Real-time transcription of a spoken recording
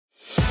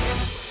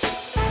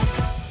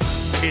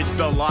It's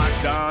the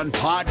Locked On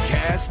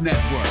Podcast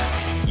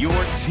Network, your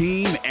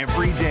team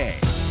every day.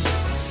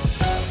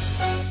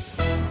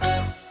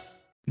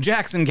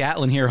 Jackson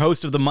Gatlin here,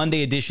 host of the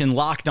Monday edition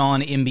Locked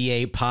On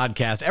NBA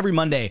podcast. Every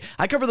Monday,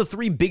 I cover the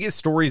three biggest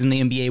stories in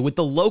the NBA with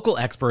the local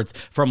experts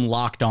from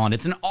Locked On.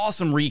 It's an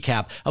awesome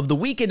recap of the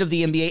weekend of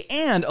the NBA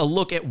and a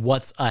look at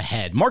what's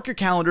ahead. Mark your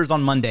calendars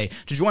on Monday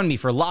to join me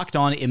for Locked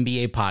On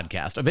NBA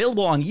podcast,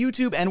 available on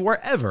YouTube and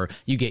wherever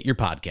you get your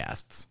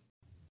podcasts.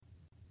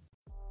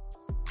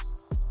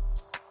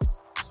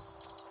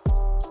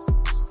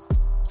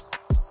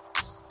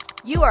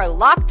 You are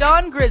Locked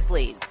On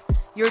Grizzlies,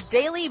 your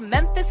daily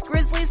Memphis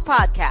Grizzlies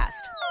podcast,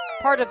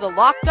 part of the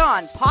Locked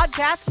On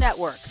Podcast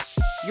Network,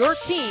 your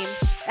team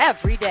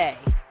every day.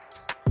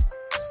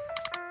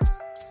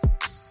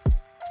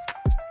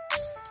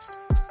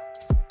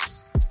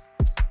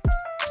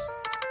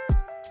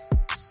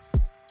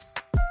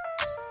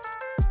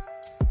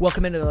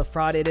 Welcome into the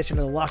Friday edition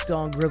of the Locked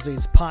On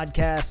Grizzlies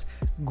podcast.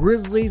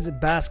 Grizzlies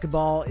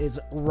basketball is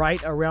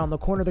right around the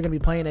corner. They're going to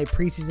be playing a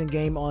preseason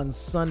game on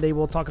Sunday.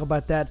 We'll talk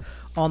about that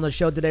on the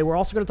show today. We're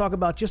also going to talk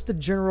about just the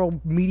general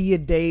media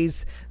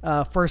days,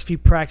 first few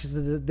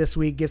practices this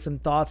week, give some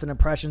thoughts and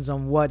impressions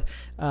on what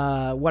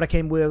I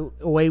came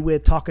away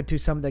with talking to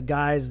some of the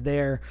guys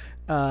there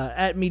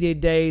at media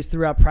days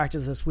throughout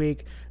practice this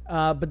week.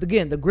 But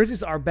again, the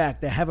Grizzlies are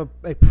back. They have a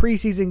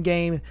preseason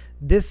game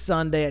this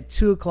Sunday at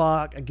 2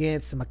 o'clock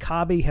against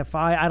Maccabi Haifa.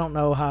 I don't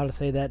know how to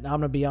say that. I'm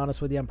going to be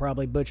honest with you. I'm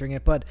probably butchering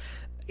it. But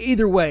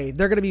either way,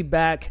 they're going to be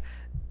back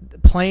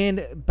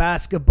playing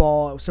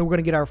basketball. So we're going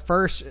to get our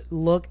first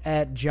look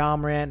at Ja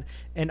Morant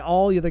and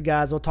all the other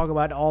guys. We'll talk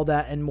about all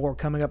that and more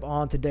coming up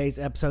on today's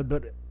episode.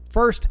 But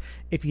first,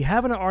 if you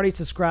haven't already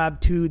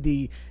subscribed to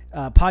the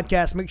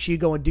podcast, make sure you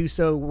go and do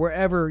so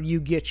wherever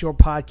you get your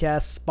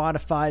podcasts,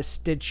 Spotify,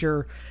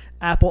 Stitcher,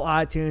 Apple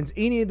iTunes,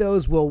 any of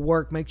those will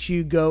work. Make sure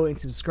you go and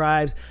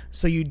subscribe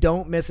so you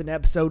don't miss an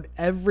episode.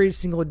 Every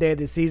single day of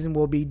the season,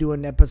 we'll be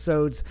doing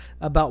episodes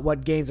about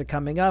what games are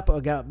coming up,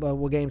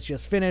 what games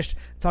just finished,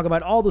 talk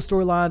about all the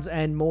storylines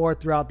and more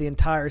throughout the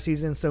entire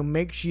season. So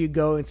make sure you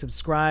go and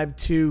subscribe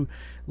to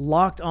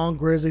Locked On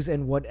Grizzlies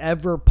and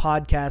whatever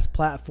podcast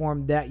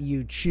platform that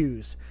you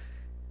choose.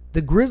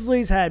 The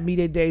Grizzlies had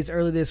media days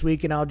early this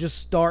week, and I'll just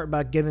start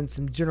by giving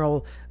some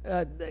general.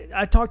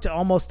 I talked to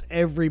almost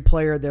every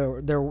player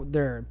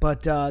there,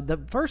 but the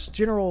first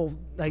general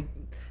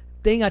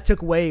thing I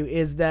took away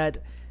is that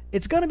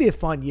it's going to be a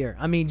fun year.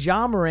 I mean,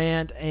 Ja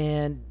Morant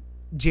and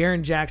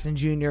Jaren Jackson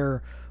Jr.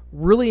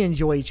 really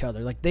enjoy each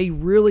other. Like, they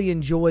really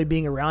enjoy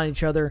being around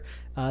each other.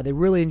 They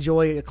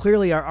really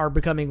clearly are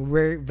becoming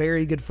very,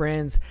 very good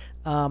friends,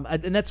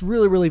 and that's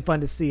really, really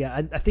fun to see.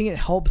 I think it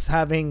helps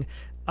having,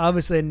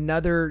 obviously,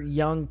 another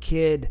young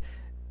kid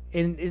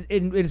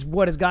in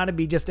what has got to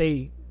be just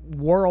a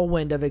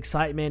whirlwind of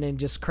excitement and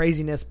just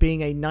craziness,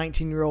 being a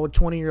 19-year-old,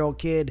 20-year-old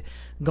kid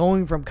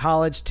going from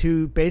college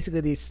to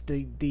basically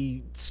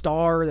the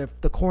star,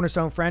 the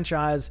cornerstone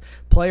franchise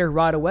player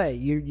right away.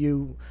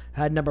 You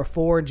had number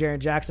 4 in Jaren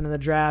Jackson in the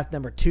draft,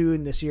 number 2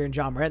 in this year in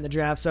Ja Morant in the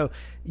draft. So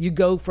you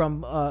go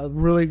from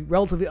really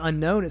relatively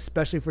unknown,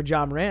 especially for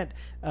Ja Morant,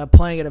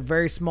 playing at a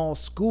very small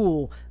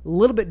school, a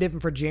little bit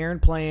different for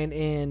Jaren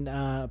playing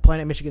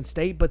at Michigan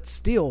State, but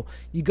still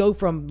you go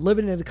from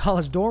living in a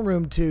college dorm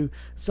room to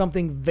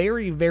something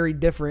very, very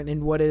different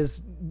in what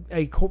is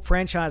a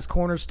franchise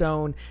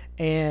cornerstone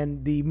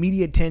and the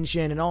media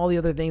attention and all the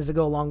other things that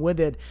go along with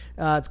it.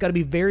 It's got to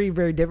be very,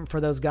 very different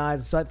for those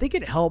guys. So I think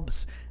it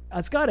helps.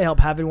 It's got to help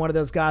having one of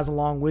those guys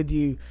along with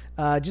you,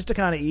 just to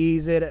kind of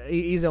ease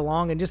it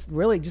along and just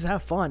really just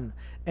have fun.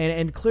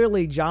 And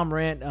clearly, Ja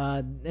Morant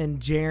and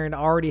Jaren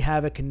already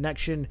have a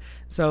connection.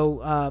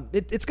 So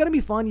it's going to be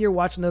fun year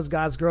watching those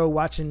guys grow,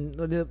 watching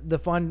the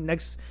fun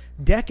next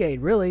decade,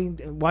 really,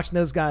 watching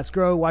those guys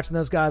grow, watching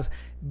those guys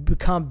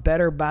become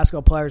better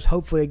basketball players.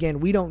 Hopefully,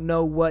 again, we don't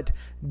know what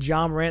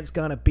Ja Morant's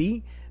going to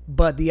be,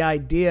 but the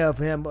idea of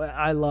him,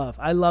 I love.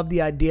 I love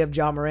the idea of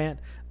Ja Morant.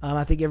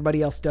 I think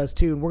everybody else does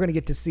too, and we're going to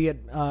get to see it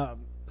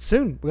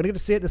soon. We're going to get to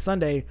see it this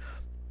Sunday,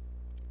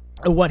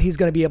 what he's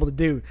going to be able to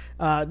do.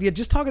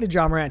 Just talking to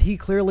Ja Morant, he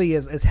clearly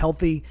is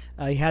healthy.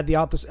 He had the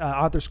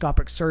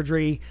arthroscopic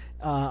surgery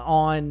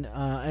in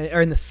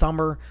the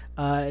summer.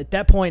 At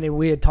that point,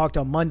 we had talked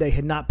on Monday,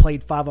 had not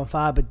played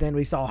 5-on-5, but then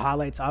we saw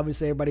highlights.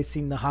 Obviously, everybody's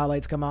seen the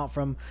highlights come out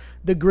from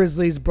the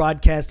Grizzlies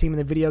broadcast team and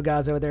the video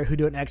guys over there who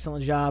do an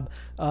excellent job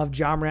of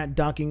Ja Morant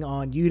dunking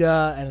on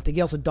Yuta, and I think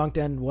he also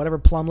dunked on whatever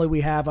Plumlee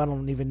we have. I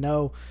don't even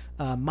know.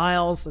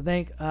 Miles, I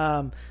think.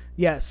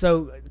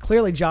 So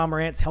clearly Ja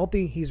Morant's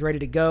healthy. He's ready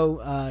to go.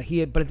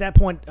 But at that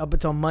point, up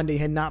until Monday,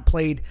 had not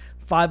played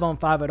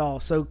 5-on-5 at all.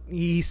 So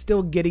he's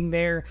still getting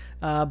there,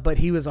 but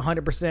he was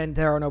 100%.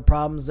 There are no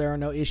problems. There are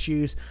no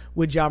issues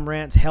with Ja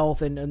Morant's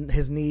health and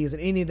his knees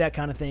and any of that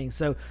kind of thing.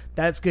 So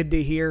that's good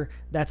to hear.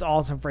 That's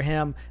awesome for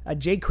him.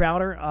 Jay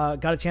Crowder,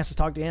 got a chance to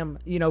talk to him.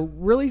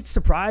 Really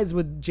surprised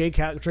with Jay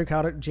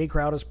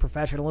Crowder's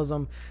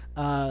professionalism.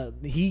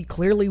 He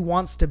clearly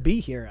wants to be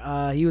here.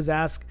 He was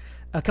asked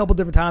a couple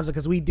different times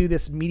because we do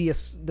this media,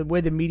 the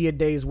way the media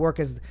days work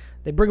is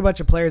they bring a bunch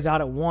of players out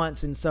at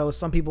once. And so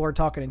some people are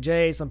talking to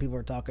Jay, some people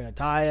are talking to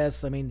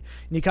Tyus. I mean,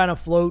 you kind of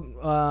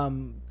float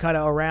kind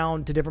of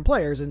around to different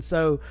players. And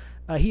so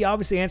he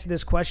obviously answered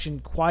this question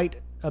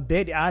quite a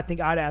bit. I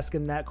think I'd ask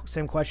him that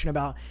same question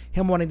about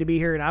him wanting to be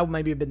here, and I would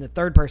maybe have been the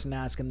third person to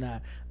ask him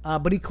that.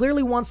 But he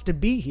clearly wants to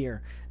be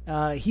here.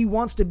 He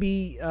wants to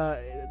be.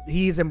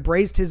 He's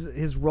embraced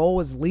his role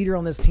as leader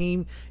on this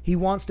team. He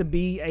wants to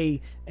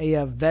be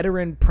a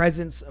veteran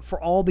presence for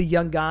all the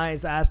young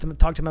guys. I asked him,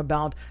 talked to him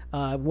about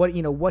what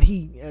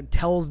he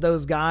tells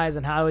those guys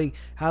and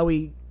how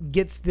he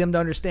gets them to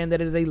understand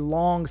that it is a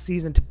long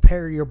season to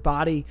prepare your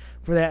body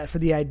for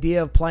the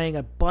idea of playing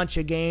a bunch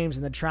of games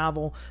and the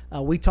travel.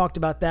 We talked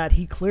about that.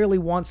 He clearly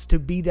wants to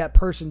be that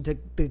person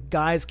the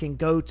guys can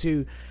go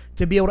to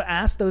be able to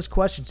ask those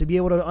questions, to be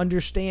able to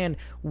understand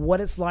what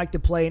it's like to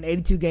play an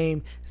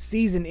 82-game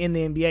season in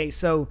the NBA.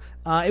 So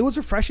it was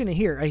refreshing to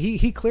hear.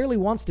 He clearly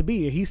wants to be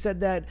here. He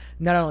said that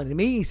not only to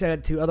me, he said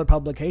it to other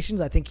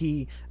publications. I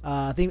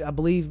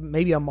believe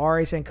maybe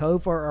Amari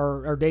Sankofa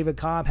or David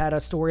Cobb had a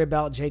story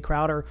about Jay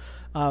Crowder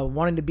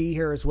wanting to be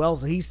here as well.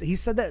 So he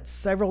said that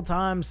several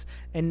times,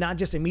 and not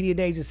just in media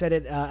days. He said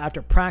it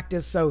after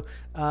practice. So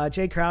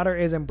Jay Crowder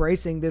is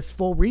embracing this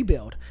full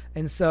rebuild,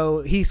 and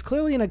so he's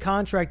clearly in a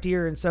contract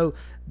year, and so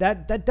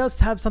that does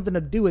have something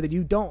to do with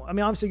it.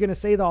 Obviously you're going to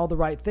say all the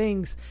right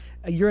things.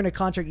 You're in a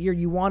contract year.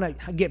 You want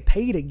to get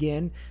paid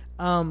again.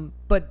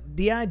 But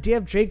the idea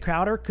of Jay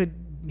Crowder, could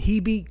he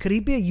be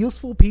a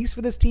useful piece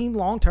for this team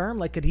long term?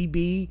 Like, could he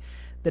be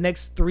the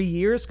next 3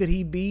 years? Could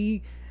he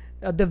be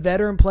the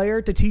veteran player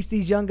to teach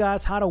these young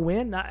guys how to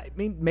win? I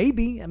mean,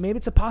 maybe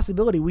it's a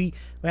possibility. We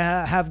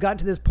have gotten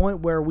to this point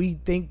where we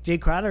think Jay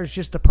Crowder is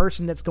just the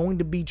person that's going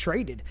to be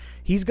traded.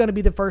 He's going to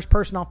be the first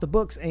person off the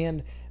books,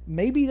 and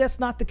maybe that's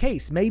not the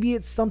case. Maybe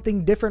it's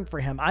something different for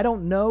him. I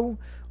don't know.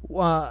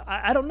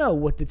 I don't know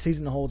what the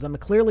season holds. I mean,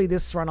 clearly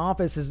this front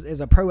office is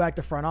a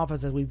proactive front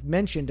office, as we've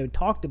mentioned and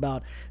talked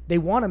about. They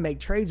want to make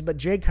trades, but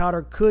Jay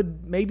Crowder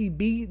could maybe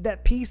be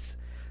that piece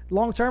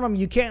long term. I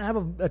mean, you can't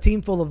have a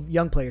team full of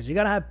young players. You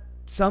got to have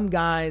some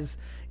guys.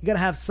 You got to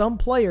have some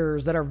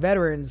players that are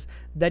veterans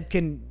that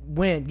can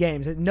win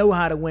games, that know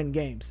how to win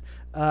games.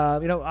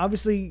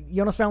 Obviously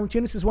Jonas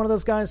Valanciunas is one of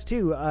those guys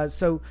too.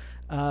 So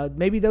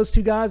maybe those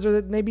two guys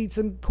are maybe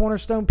some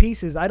cornerstone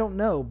pieces. I don't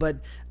know, but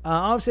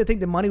obviously I think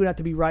the money would have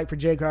to be right for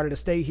Jay Crowder to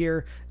stay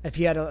here. If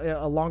he had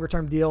a longer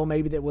term deal,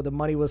 maybe that where the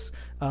money was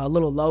a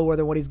little lower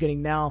than what he's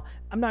getting now.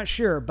 I'm not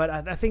sure, but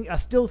I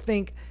still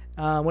think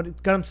when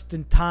it comes to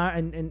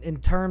time in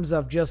terms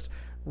of just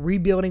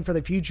rebuilding for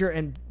the future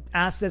and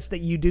assets that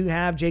you do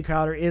have, Jay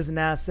Crowder is an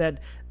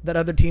asset that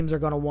other teams are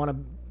going to want to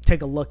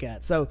take a look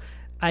at. So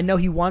I know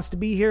he wants to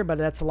be here, but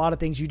that's a lot of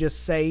things you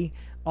just say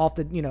off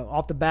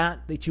the bat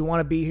that you want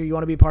to be here, you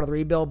want to be part of the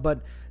rebuild,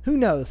 but who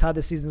knows how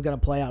this season is going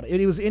to play out.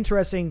 It was an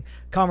interesting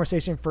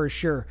conversation for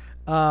sure.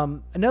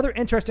 Another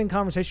interesting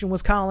conversation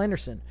was Kyle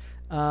Anderson.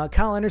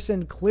 Kyle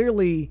Anderson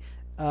clearly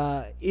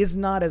is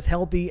not as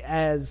healthy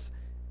as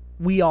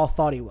we all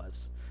thought he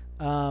was.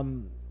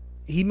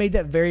 He made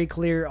that very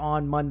clear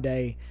on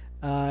Monday.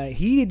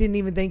 He didn't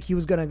even think he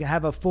was going to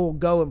have a full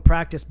go in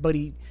practice, but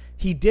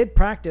he did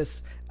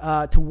practice.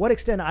 To what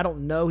extent, I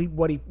don't know.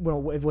 Was it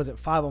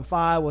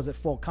 5-on-5? Was it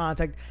full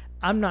contact?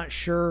 I'm not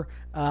sure.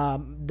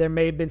 There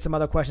may have been some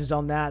other questions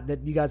on that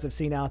you guys have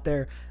seen out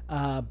there,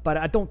 but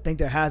I don't think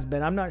there has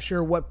been. I'm not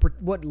sure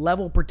what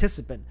level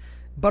participant.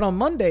 But on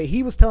Monday,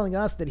 he was telling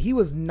us that he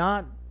was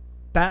not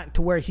back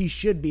to where he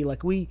should be.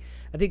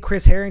 I think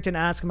Chris Harrington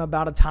asked him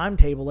about a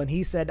timetable, and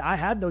he said, I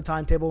have no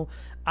timetable.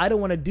 I don't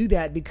want to do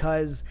that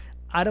because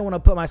I don't want to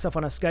put myself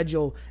on a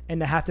schedule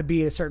and to have to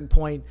be at a certain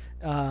point,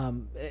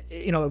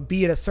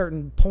 be at a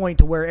certain point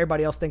to where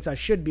everybody else thinks I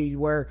should be,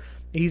 where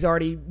he's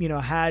already,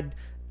 had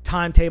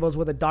timetables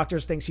where the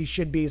doctors thinks he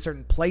should be in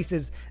certain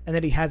places and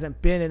that he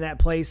hasn't been in that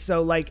place.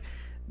 So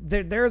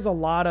there's a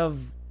lot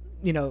of,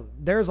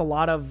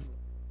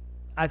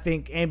 I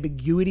think,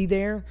 ambiguity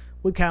there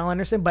with Kyle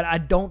Anderson, but I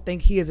don't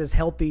think he is as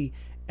healthy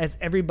as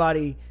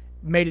everybody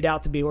made it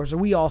out to be, or as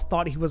we all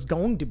thought he was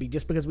going to be,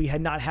 just because we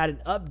had not had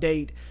an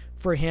update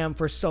for him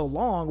for so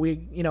long.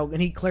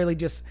 And he clearly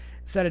just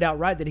said it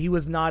outright that he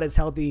was not as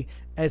healthy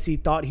as he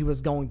thought he was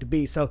going to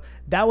be. So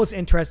that was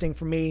interesting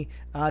for me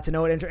to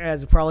know it,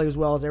 as probably as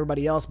well as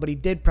everybody else, but he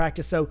did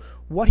practice. So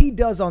what he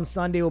does on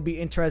Sunday will be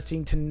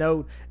interesting to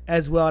note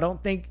as well. I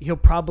don't think he'll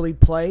probably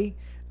play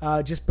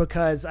just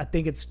because I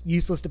think it's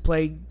useless to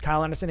play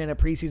Kyle Anderson in a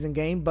preseason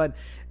game, but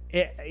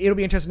it'll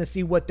be interesting to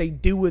see what they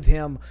do with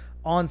him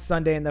on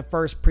Sunday in the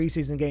first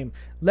preseason game.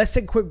 Let's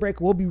take a quick break.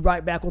 We'll be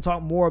right back. We'll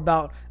talk more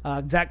about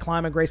Zach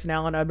Kleiman, Grayson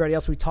Allen, everybody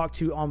else we talked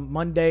to on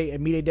Monday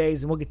at media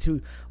days, and we'll get to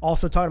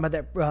also talking about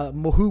that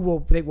who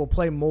will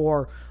play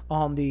more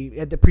at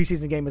the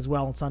preseason game as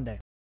well on Sunday.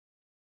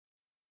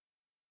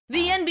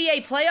 The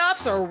NBA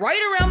playoffs are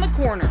right around the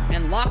corner,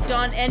 and Locked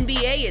On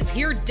NBA is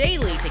here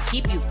daily to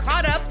keep you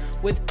caught up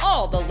with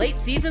all the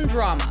late season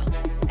drama.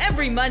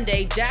 Every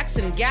Monday,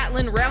 Jackson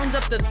Gatlin rounds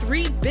up the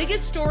 3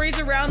 biggest stories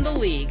around the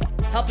league,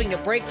 helping to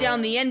break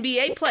down the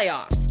NBA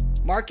playoffs.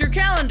 Mark your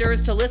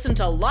calendars to listen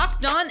to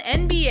Locked On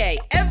NBA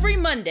every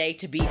Monday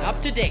to be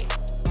up to date.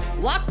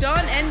 Locked On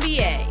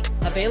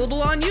NBA,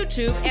 available on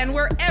YouTube and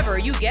wherever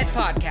you get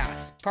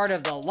podcasts. Part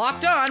of the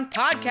Locked On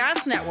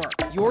Podcast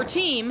Network, your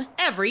team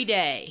every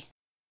day.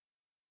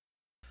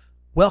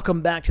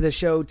 Welcome back to the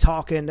show,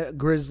 talking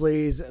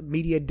Grizzlies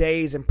media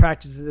days and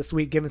practices this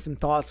week, giving some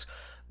thoughts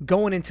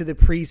going into the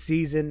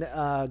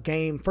preseason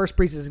game, first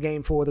preseason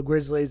game for the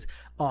Grizzlies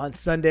on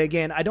Sunday.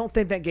 Again, I don't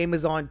think that game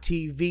is on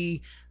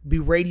TV, be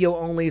radio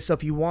only, so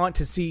if you want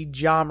to see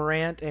Ja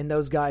Morant and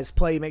those guys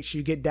play, make sure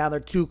you get down there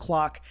 2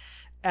 o'clock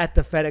at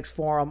the FedEx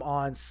Forum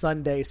on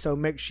Sunday. So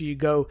make sure you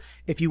go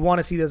if you want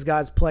to see those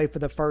guys play for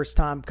the first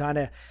time, kind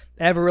of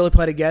ever really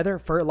play together.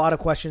 For a lot of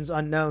questions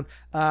unknown.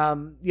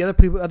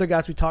 The other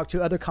guys we talked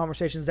to, other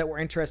conversations that were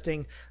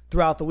interesting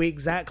throughout the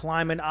week. Zach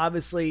Kleiman,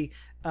 obviously.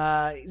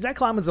 Zach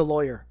Kleiman's a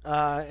lawyer,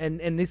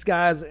 and these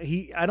guys,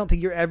 I don't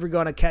think you're ever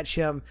going to catch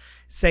him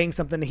saying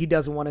something that he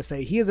doesn't want to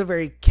say. He is a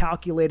very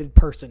calculated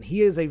person.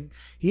 He is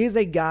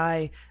a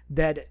guy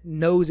that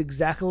knows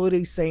exactly what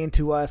he's saying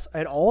to us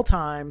at all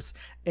times,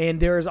 and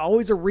there is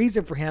always a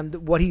reason for him,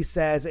 what he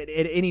says at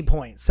any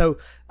point. So,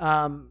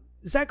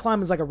 Zach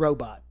Kleiman's like a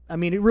robot. I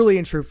mean, really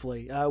and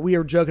truthfully, we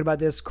were joking about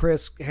this.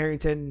 Chris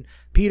Harrington,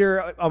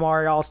 Peter,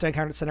 Amari, all sitting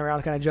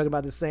around kind of joking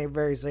about the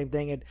very same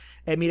thing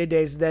at media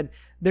days. That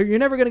you're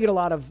never going to get a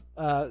lot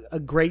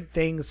of great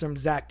things from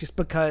Zach just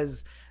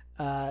because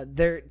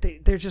they're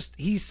just,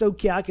 he's so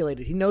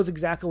calculated. He knows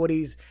exactly what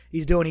he's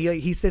doing.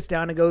 He sits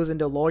down and goes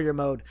into lawyer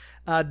mode.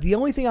 The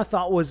only thing I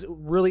thought was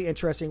really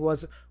interesting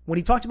was when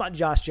he talked about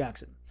Josh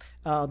Jackson.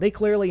 They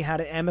clearly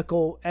had an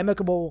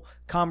amicable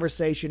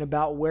conversation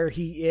about where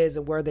he is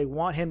and where they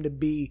want him to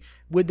be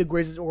with the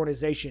Grizzlies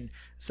organization.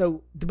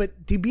 So,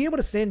 but to be able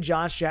to send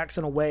Josh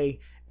Jackson away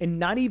and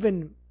not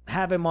even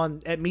have him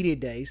on at media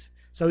days,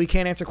 so he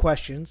can't answer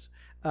questions.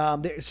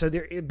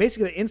 They're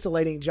basically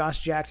insulating Josh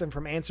Jackson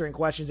from answering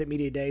questions at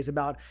media days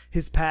about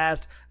his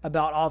past,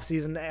 about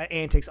offseason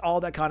antics, all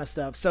that kind of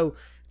stuff. So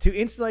to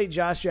insulate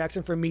Josh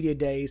Jackson from media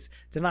days,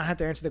 to not have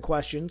to answer the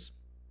questions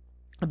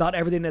about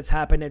everything that's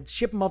happened and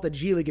ship him off the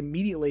G League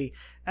immediately,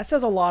 that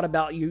says a lot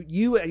about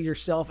you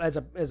yourself as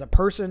a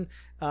person,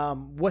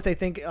 what they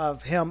think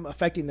of him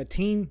affecting the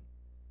team.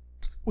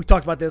 We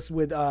talked about this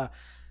with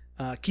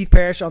Keith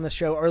Parrish on the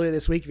show earlier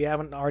this week. If you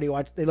haven't already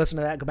listened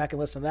to that, go back and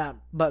listen to that.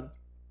 But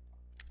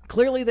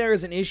clearly there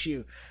is an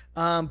issue.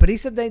 But he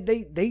said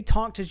they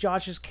talked to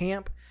Josh's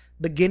camp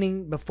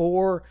beginning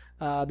before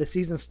the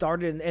season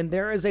started, and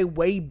there is a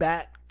way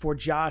back for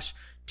Josh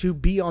to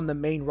be on the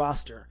main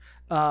roster.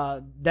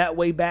 That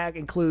way back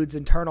includes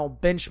internal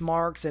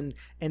benchmarks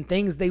and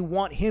things they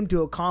want him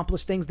to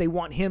accomplish, things they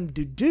want him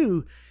to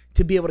do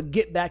to be able to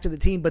get back to the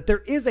team. But there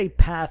is a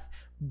path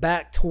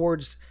back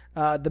towards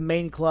the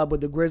main club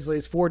with the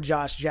Grizzlies for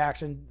Josh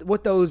Jackson.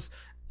 What those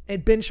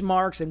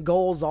benchmarks and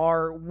goals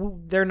are,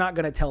 they're not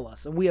going to tell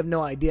us, and we have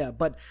no idea.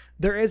 But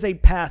there is a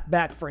path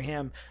back for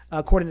him,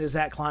 according to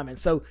Zach Kleiman.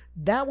 So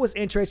that was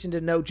interesting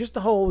to know. Just the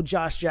whole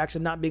Josh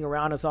Jackson not being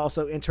around is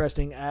also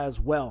interesting as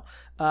well.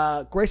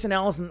 Grayson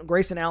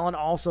Allen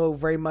also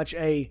very much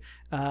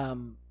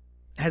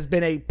has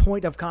been a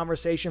point of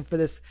conversation for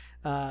this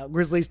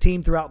Grizzlies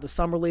team throughout the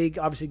Summer League.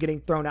 Obviously,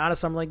 getting thrown out of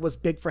Summer League was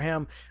big for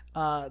him.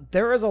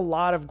 There is a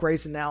lot of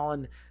Grayson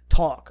Allen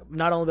talk,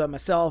 not only by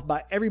myself,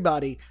 by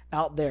everybody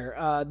out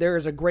there. There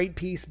is a great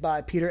piece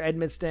by Peter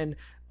Edmonston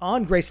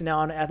on Grayson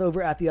Allen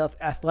over at The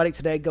Athletic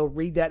today. Go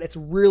read that. It's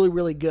really,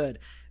 really good.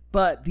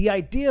 But the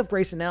idea of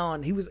Grayson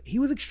Allen, he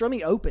was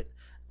extremely open.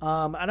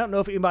 I don't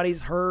know if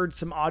anybody's heard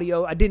some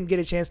audio. I didn't get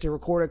a chance to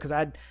record it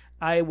because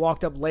I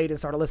walked up late and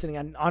started listening.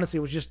 I honestly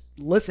was just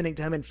listening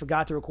to him and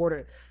forgot to record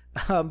it.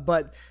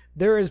 But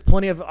there is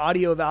plenty of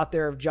audio out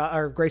there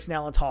of Grayson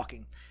Allen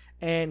talking.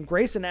 And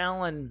Grayson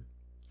Allen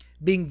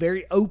being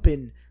very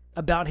open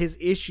about his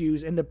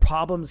issues and the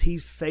problems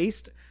he's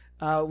faced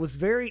was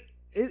very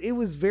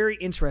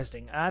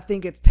interesting. I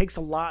think it takes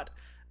a lot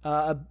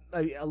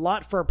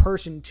for a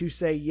person to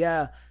say,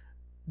 yeah,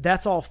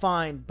 that's all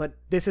fine, but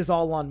this is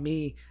all on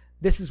me.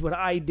 This is what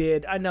I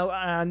did. I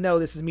know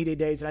this is media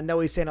days, and I know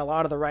he's saying a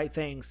lot of the right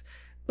things.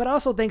 But I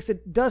also think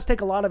it does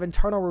take a lot of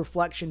internal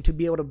reflection to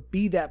be able to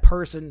be that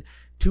person,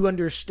 to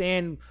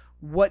understand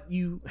what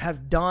you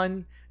have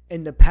done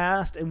in the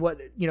past and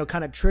what,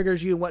 kind of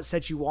triggers you and what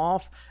sets you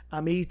off.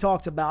 I mean, he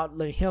talked about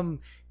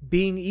him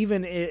being,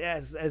 even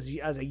as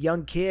a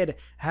young kid,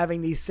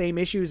 having these same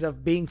issues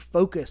of being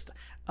focused.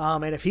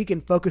 And if he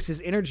can focus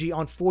his energy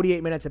on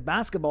 48 minutes of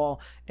basketball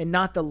and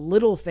not the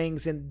little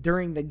things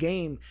during the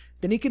game,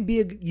 then he can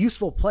be a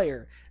useful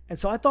player. And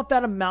so I thought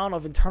that amount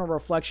of internal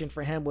reflection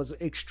for him was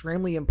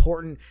extremely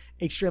important,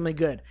 extremely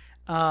good.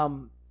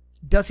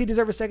 Does he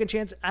deserve a second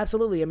chance?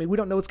 Absolutely. I mean, we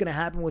don't know what's going to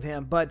happen with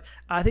him, but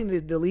I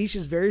think the leash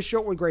is very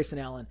short with Grayson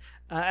Allen,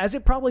 as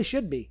it probably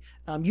should be.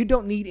 You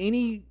don't need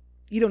any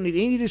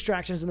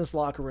distractions in this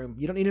locker room.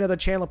 You don't need another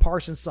Chandler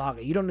Parsons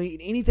saga. You don't need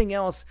anything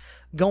else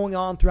going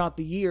on throughout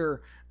the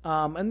year.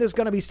 And there's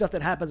going to be stuff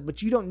that happens,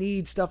 but you don't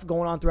need stuff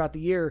going on throughout the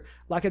year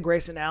like a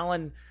Grayson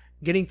Allen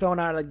getting thrown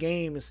out of the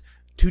games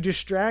to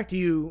distract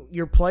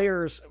your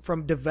players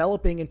from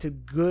developing into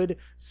good,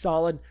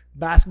 solid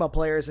basketball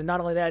players, and not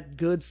only that,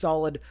 good,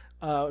 solid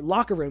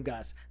locker room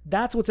guys.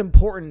 That's what's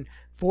important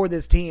for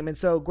this team. And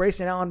so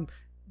Grayson Allen,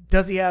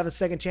 does he have a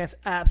second chance?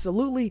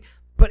 Absolutely.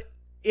 But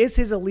is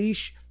his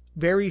leash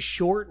very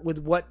short with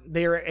what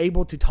they're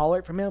able to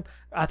tolerate from him?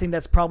 I think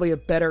that's probably a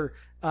better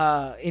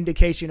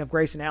indication of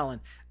Grayson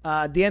Allen.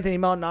 DeAnthony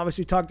Melton,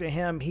 obviously talked to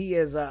him. He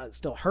is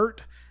still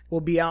hurt. Will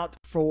be out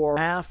for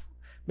half,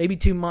 maybe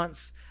 2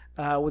 months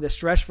with a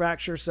stress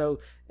fracture. So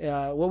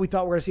what we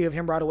thought we were going to see of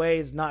him right away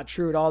is not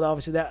true at all.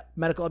 Obviously, that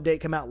medical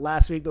update came out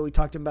last week, but we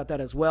talked to him about that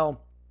as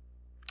well.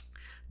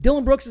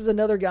 Dillon Brooks is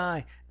another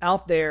guy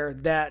out there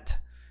that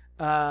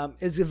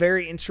is a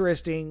very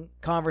interesting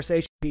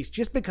conversation piece,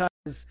 just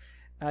because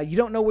you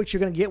don't know what you're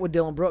going to get with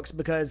Dillon Brooks,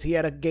 because he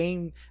had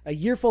a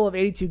year full of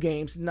 82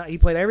 games. He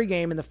played every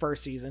game in the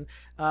first season.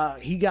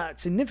 He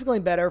got significantly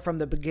better from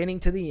the beginning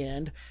to the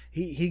end.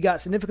 He got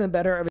significantly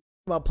better as a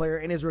basketball player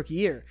in his rookie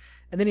year.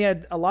 And then he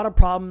had a lot of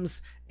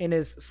problems in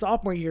his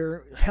sophomore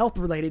year, health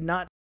related,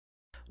 not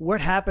what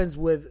happens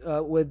with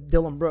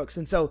Dillon Brooks.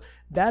 And so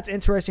that's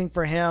interesting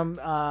for him.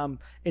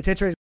 It's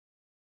interesting.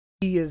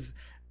 He is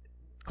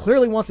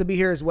clearly wants to be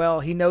here as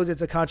well. He knows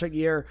it's a contract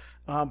year,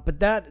 but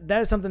that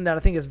is something that I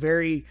think he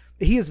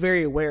is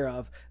very aware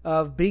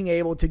of being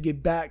able to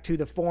get back to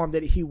the form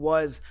that he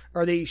was,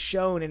 or that he's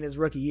shown in his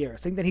rookie year. I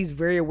think that he's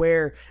very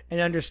aware and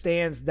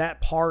understands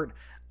that part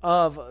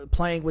of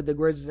playing with the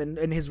Grizzlies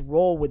and his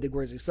role with the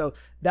Grizzlies. So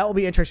that will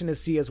be interesting to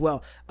see as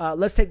well.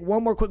 Let's take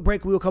one more quick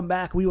break. We will come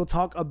back. We will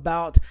talk a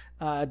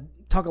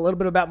little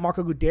bit about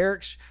Marko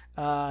Guduric,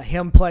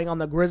 him playing on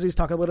the Grizzlies,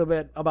 talk a little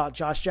bit about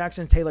Josh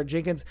Jackson, Taylor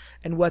Jenkins,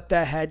 and what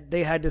they had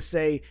to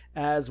say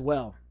as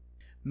well.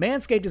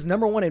 Manscaped is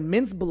 #1 in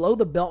men's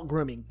below-the-belt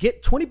grooming.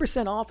 Get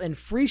 20% off and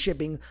free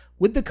shipping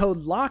with the code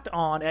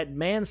LOCKEDON at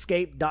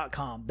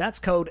manscaped.com. That's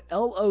code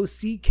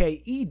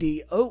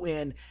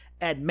LOCKEDON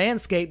at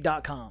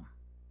manscaped.com.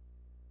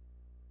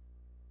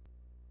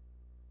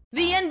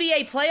 The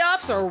NBA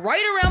playoffs are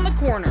right around the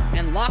corner,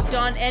 and Locked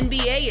On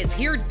NBA is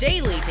here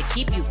daily to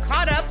keep you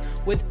caught up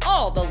with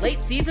all the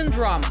late season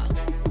drama.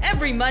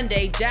 Every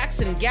Monday,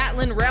 Jackson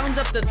Gatlin rounds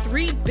up the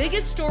 3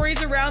 biggest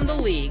stories around the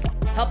league,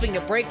 helping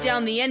to break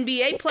down the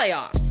NBA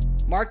playoffs.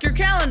 Mark your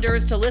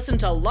calendars to listen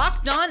to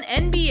Locked On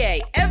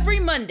NBA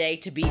every Monday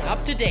to be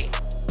up to date.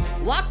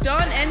 Locked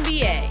On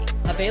NBA,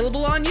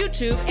 available on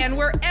YouTube and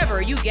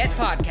wherever you get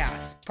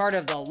podcasts. Part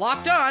of the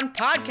Locked On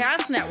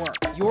Podcast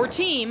Network, your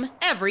team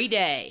every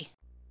day.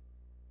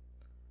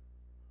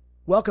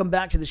 Welcome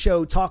back to the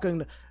show,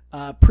 talking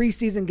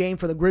preseason game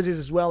for the Grizzlies,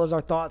 as well as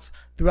our thoughts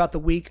throughout the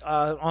week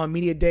on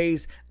media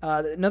days.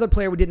 Another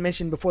player we didn't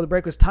mention before the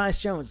break was Tyus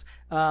Jones,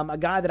 a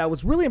guy that I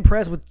was really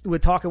impressed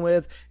with talking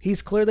with.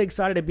 He's clearly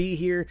excited to be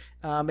here.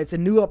 It's a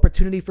new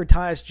opportunity for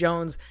Tyus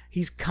Jones.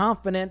 He's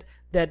confident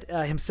that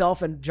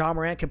himself and Ja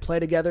Morant can play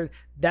together.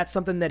 That's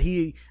something that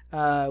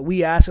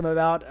we asked him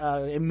about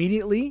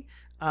immediately.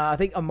 I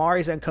think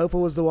Amari Sankofa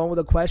was the one with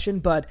a question,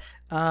 but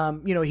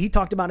he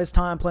talked about his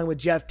time playing with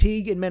Jeff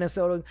Teague in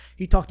Minnesota.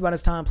 He talked about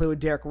his time playing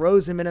with Derrick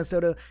Rose in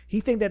Minnesota. He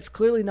thinks that's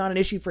clearly not an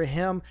issue for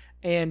him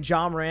and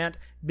Ja Morant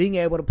being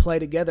able to play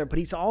together, but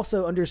he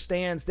also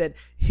understands that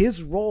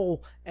his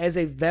role as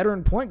a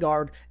veteran point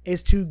guard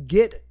is to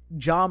get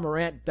Ja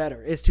Morant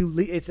better, is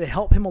to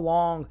help him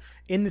along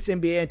in this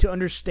NBA and to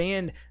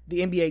understand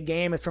the NBA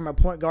game from a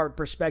point guard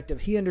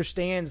perspective. He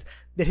understands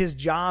that his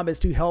job is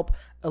to help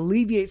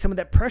alleviate some of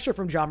that pressure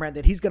from Ja Morant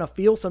that he's going to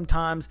feel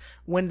sometimes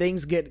when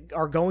things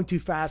are going too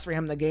fast for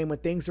him in the game, when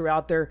things are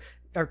out there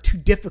are too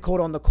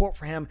difficult on the court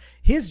for him.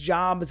 His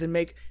job is to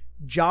make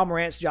Ja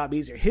Morant's job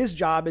easier. His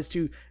job is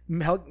to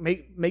help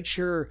make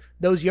sure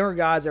those younger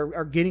guys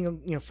are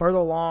getting further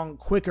along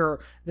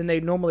quicker than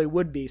they normally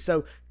would be.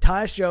 So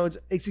Tyus Jones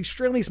is an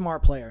extremely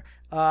smart player.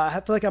 I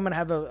feel like I'm going to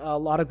have a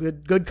lot of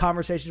good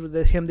conversations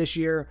with him this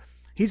year.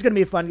 He's going to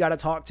be a fun guy to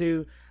talk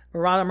to.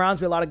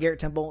 Reminds me a lot of Garrett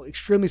Temple.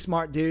 Extremely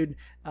smart dude.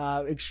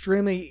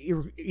 Extremely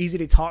easy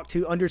to talk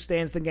to.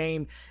 Understands the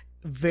game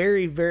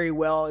very, very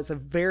well. It's a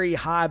very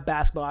high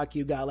basketball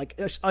IQ guy. Like,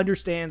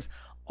 understands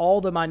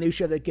all the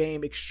minutia of the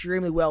game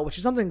extremely well, which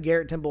is something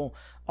Garrett Temple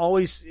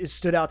always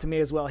stood out to me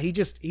as well. He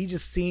just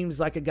seems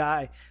like a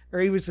guy, or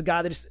he was a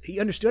guy that he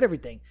understood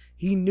everything.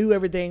 He knew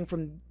everything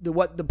from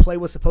what the play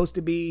was supposed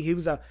to be. He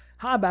was a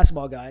high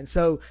basketball guy. And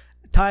so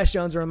Tyus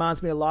Jones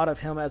reminds me a lot of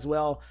him as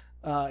well.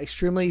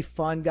 Extremely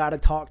fun guy to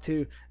talk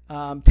to.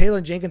 Taylor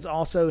Jenkins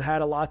also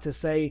had a lot to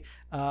say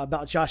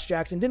about Josh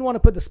Jackson. Didn't want to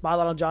put the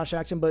spotlight on Josh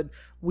Jackson, but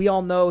we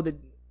all know that,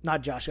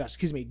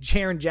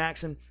 Jaren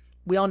Jackson.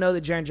 We all know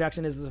that Jaren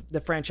Jackson is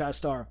the franchise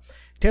star.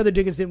 Taylor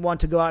Jenkins didn't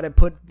want to go out and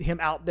put him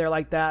out there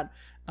like that.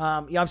 He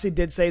obviously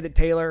did say that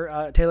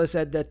Taylor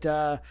said that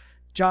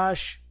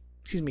Jaren,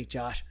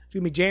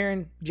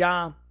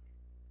 Ja,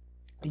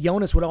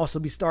 Jonas would also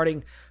be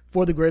starting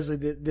for the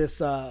Grizzlies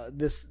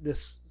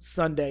this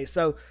Sunday.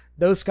 So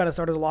those kind of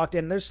starters are locked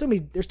in. There's too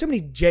many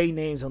J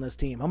names on this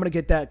team. I'm going to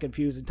get that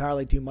confused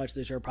entirely too much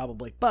this year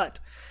probably. But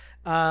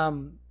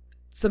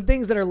some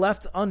things that are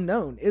left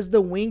unknown is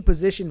the wing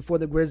position for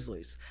the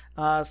Grizzlies.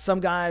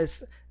 Some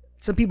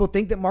people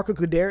think that Marko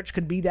Guduric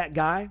could be that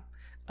guy.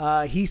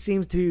 He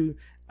seems to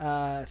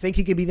think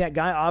he could be that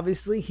guy.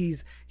 Obviously,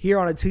 he's here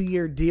on a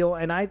 2-year deal,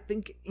 and I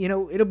think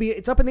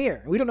it's up in the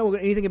air. We don't know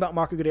anything about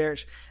Marko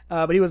Guduric,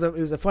 but he was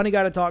a funny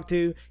guy to talk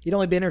to. He'd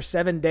only been here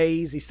 7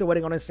 days. He's still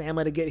waiting on his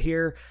family to get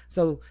here,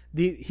 so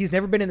he's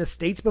never been in the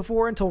States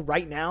before until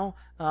right now.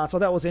 So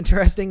that was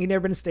interesting. He'd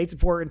never been in the States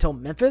before until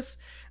Memphis.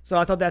 So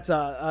I thought that's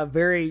a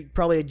very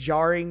probably a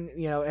jarring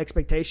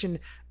expectation.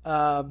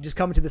 Just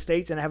coming to the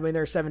States and having been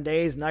there 7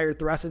 days, now you're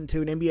thrusting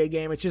to an NBA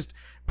game. It's just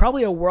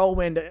probably a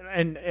whirlwind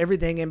and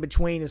everything in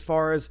between as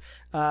far as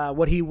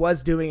what he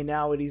was doing and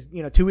now what he's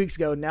 2 weeks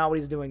ago, now what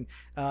he's doing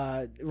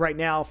right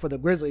now for the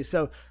Grizzlies.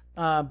 So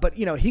but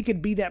he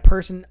could be that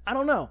person. I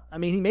don't know. I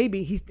mean,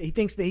 he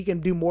thinks that he can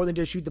do more than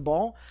just shoot the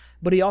ball,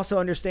 but he also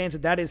understands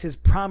that is his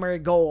primary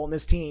goal on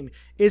this team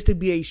is to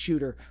be a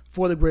shooter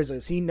for the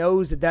Grizzlies. He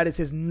knows that is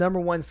his number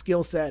one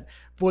skill set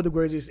for the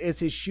Grizzlies is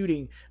his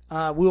shooting.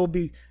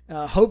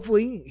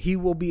 Hopefully he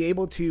will be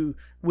able to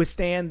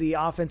withstand the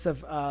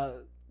offensive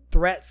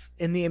threats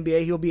in the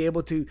NBA. He'll be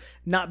able to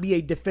not be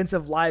a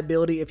defensive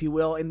liability, if you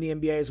will, in the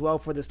NBA as well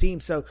for this team.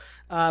 So,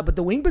 but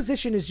the wing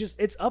position is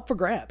it's up for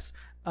grabs.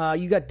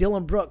 You got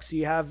Dillon Brooks.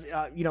 You have,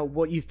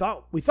 what we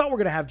thought we're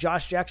going to have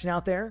Josh Jackson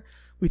out there.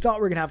 We thought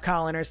we were going to have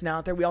Kyle Anderson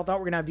out there. We all thought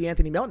we were going to have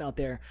DeAnthony Melton out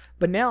there.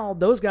 But now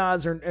those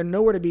guys are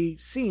nowhere to be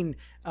seen.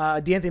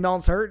 DeAnthony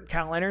Melton's hurt.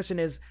 Kyle Anderson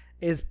is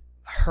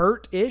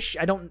hurt-ish.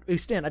 I don't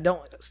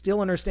still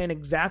understand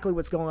exactly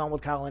what's going on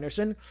with Kyle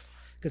Anderson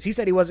because he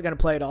said he wasn't going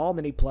to play at all, and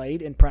then he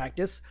played in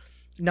practice.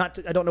 I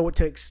don't know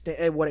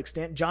at what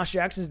extent. Josh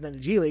Jackson's in the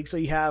G League, so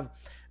you have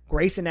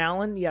Grayson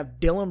Allen, you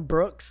have Dillon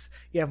Brooks,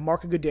 you have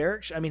Marko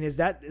Guduric. I mean, is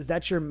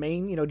that your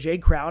main? Jay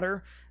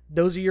Crowder.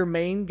 Those are your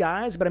main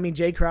guys. But I mean,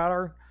 Jay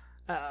Crowder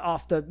I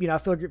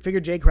figure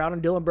Jay Crowder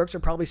and Dillon Brooks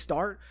will probably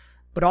start.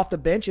 But off the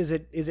bench, is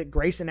it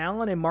Grayson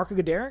Allen and Marko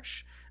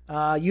Guduric?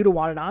 Yuta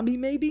Watanabe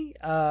maybe?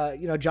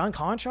 John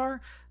Konchar?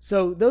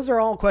 So those are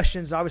all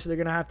questions obviously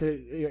they're going to have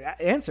to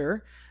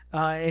answer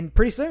and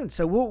pretty soon.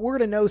 So we're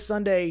going to know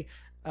Sunday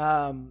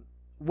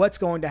what's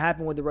going to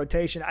happen with the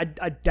rotation.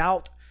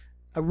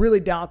 I really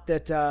doubt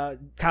that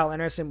Kyle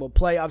Anderson will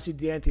play. Obviously,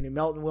 DeAnthony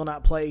Melton will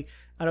not play.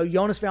 I know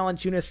Jonas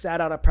Valanciunas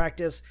sat out of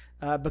practice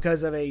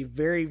because of a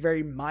very,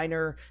 very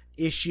minor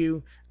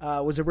issue.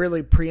 Was a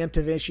really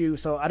preemptive issue,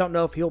 so I don't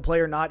know if he'll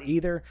play or not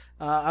either.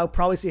 I'll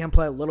probably see him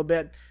play a little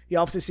bit. You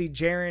obviously see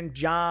Jaren,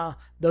 Ja,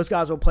 those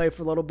guys will play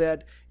for a little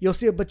bit. You'll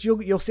see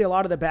a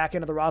lot of the back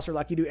end of the roster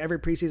like you do every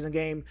preseason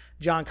game.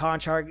 John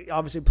Konchar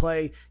obviously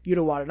play.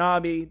 Yuta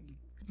Watanabe,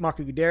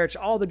 Marko Guduric,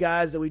 all the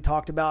guys that we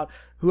talked about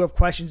who have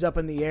questions up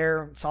in the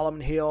air,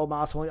 Solomon Hill,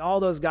 Miles Williams, all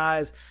those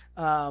guys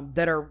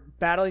that are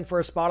battling for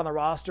a spot on the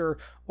roster,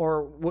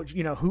 or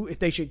who if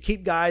they should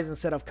keep guys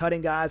instead of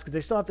cutting guys because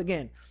they still have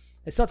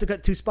to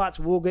cut 2 spots.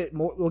 We'll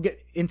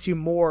get into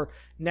more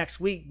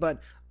next week,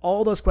 but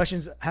all those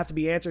questions have to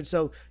be answered.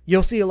 So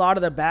you'll see a lot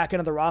of the back end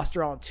of the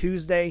roster on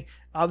Tuesday.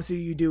 Obviously,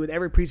 you do with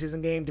every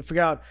preseason game to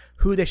figure out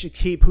who they should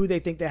keep, who they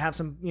think they have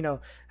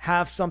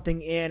have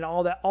something in,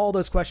 all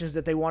those questions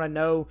that they want to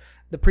know.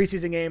 The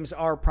preseason games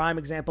are a prime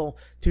example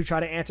to try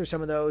to answer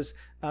some of those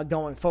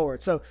going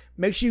forward. So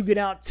make sure you get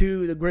out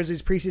to the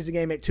Grizzlies preseason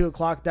game at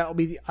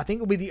 2:00. I think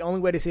will be the only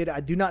way to see it.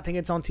 I do not think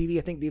it's on TV.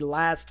 I think the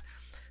last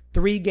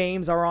 3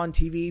 games are on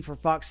TV for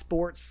Fox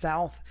Sports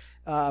South.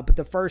 But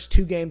the first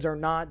 2 games are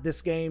not.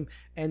 This game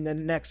and the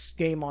next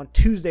game on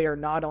Tuesday are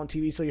not on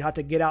TV, so you have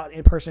to get out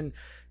in person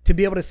to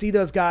be able to see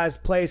those guys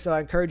play. So I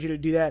encourage you to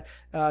do that,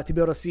 to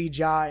be able to see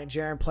Ja and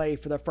Jaren play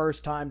for the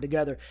first time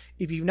together.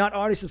 If you've not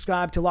already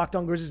subscribed to Locked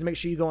On Grizzlies, make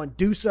sure you go and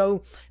do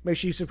so. Make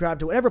sure you subscribe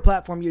to whatever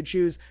platform you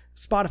choose,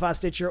 Spotify,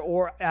 Stitcher,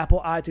 or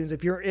Apple iTunes.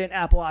 If you're in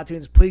Apple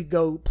iTunes,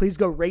 please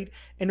go rate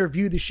and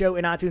review the show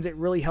in iTunes. It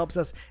really helps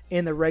us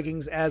in the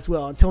rankings as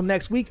well. Until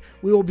next week,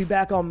 we will be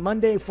back on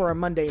Monday for a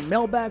Monday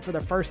mailbag for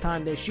the first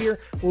time this year.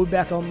 We'll be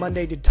back on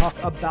Monday to talk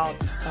about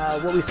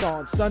what we saw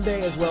on Sunday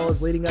as well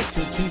as leading up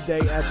to Tuesday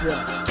as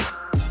well.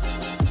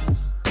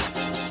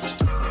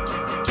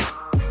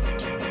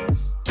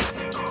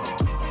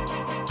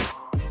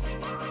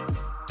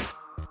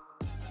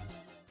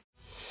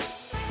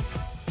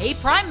 Hey,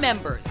 Prime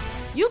members,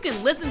 you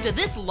can listen to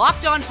this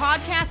Locked On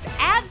podcast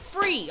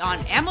ad-free on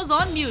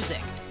Amazon Music.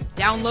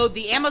 Download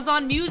the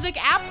Amazon Music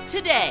app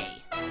today.